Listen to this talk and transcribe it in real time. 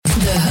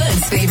The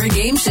Hood's favorite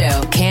game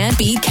show. Can't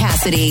beat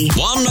Cassidy.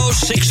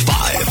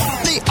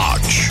 106.5 The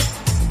Arch.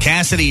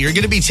 Cassidy, you're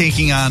going to be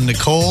taking on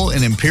Nicole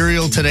in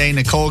Imperial today.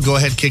 Nicole, go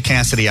ahead, kick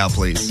Cassidy out,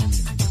 please.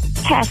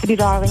 Cassidy,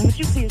 darling, would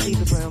you please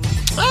leave the room?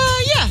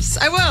 Yes,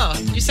 I will.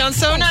 You sound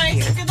so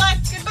nice. Good luck.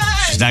 Goodbye.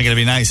 She's not going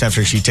to be nice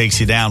after she takes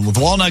you down. With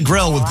Walnut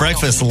Grill, with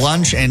breakfast,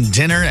 lunch, and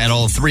dinner at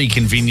all 3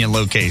 convenient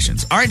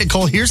locations. All right,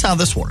 Nicole, here's how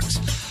this works.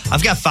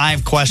 I've got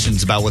 5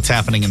 questions about what's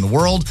happening in the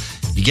world.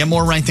 You get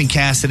more right than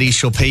Cassidy,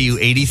 she'll pay you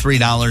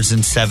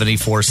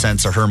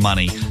 $83.74 of her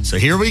money. So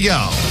here we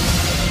go.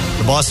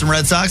 The Boston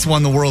Red Sox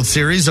won the World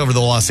Series over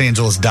the Los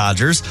Angeles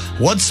Dodgers.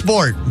 What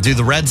sport do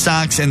the Red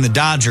Sox and the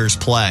Dodgers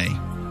play?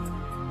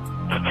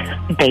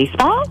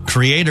 Baseball?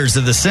 Creators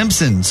of The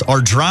Simpsons are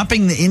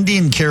dropping the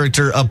Indian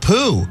character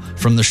Apu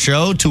from the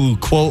show to,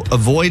 quote,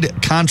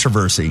 avoid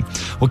controversy.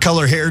 What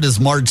color hair does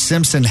Marge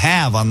Simpson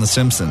have on The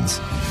Simpsons?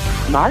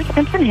 Marge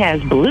Simpson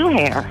has blue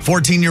hair.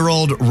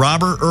 14-year-old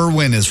Robert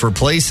Irwin is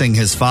replacing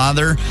his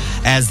father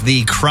as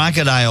the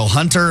crocodile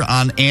hunter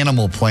on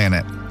Animal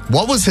Planet.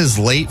 What was his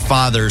late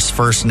father's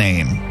first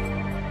name?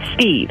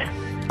 Steve.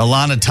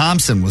 Alana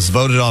Thompson was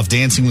voted off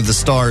Dancing with the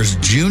Stars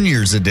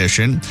Juniors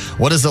edition.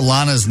 What is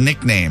Alana's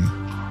nickname?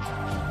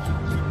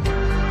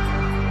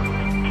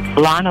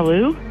 Lana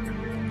Lou.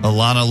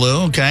 Alana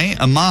Lou, okay.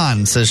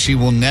 Iman says she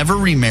will never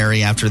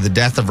remarry after the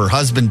death of her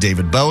husband,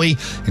 David Bowie,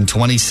 in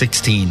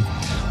 2016.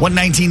 What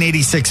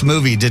 1986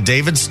 movie did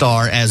David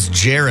star as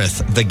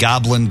Jareth, the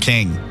Goblin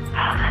King?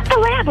 The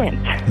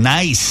Labyrinth.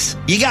 Nice.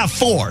 You got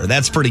 4.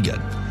 That's pretty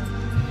good.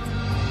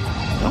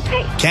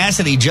 Okay.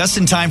 Cassidy, just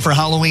in time for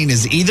Halloween,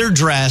 is either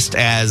dressed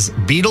as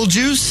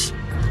Beetlejuice,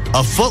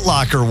 a Foot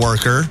Locker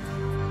worker,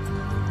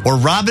 or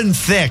Robin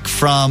Thicke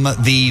from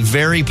the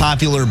very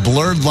popular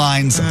Blurred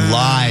Lines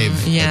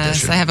Live Yes,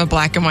 edition. I have a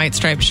black and white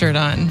striped shirt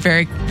on.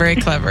 Very, very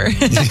clever. All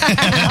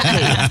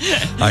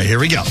right, here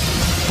we go.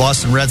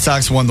 Boston Red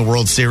Sox won the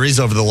World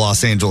Series over the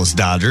Los Angeles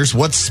Dodgers.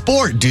 What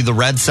sport do the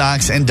Red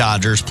Sox and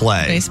Dodgers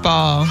play?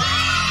 Baseball.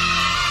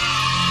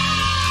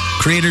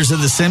 Creators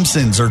of The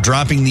Simpsons are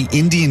dropping the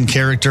Indian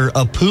character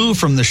Apu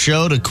from the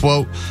show to,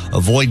 quote,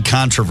 avoid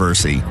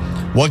controversy.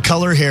 What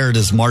color hair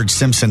does Marge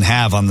Simpson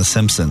have on The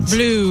Simpsons?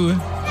 Blue.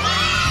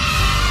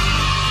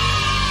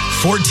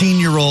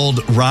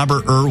 14-year-old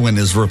Robert Irwin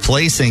is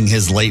replacing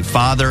his late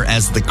father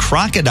as the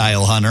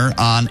crocodile hunter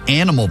on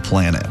Animal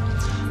Planet.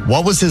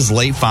 What was his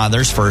late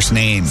father's first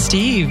name?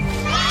 Steve.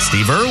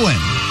 Steve Irwin.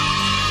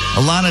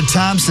 Alana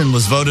Thompson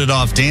was voted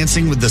off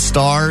Dancing with the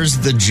Stars,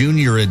 the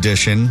Junior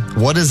edition.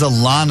 What is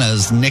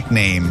Alana's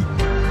nickname?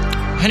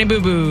 Honey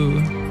Boo Boo.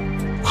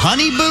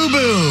 Honey Boo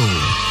Boo.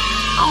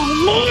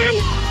 Oh, man.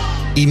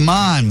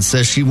 Iman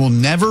says she will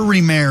never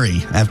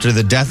remarry after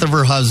the death of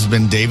her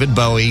husband, David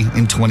Bowie,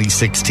 in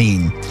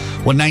 2016.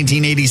 What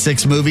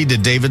 1986 movie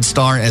did David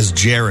star as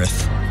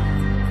Jareth,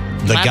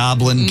 the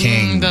Goblin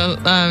King? The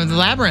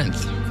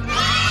Labyrinth.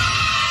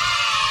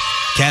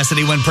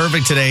 Cassidy went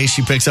perfect today.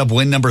 She picks up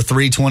win number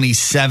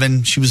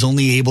 327. She was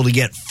only able to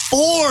get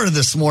 4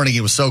 this morning.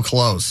 It was so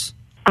close.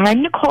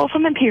 I'm Nicole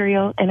from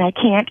Imperial, and I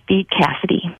can't beat Cassidy.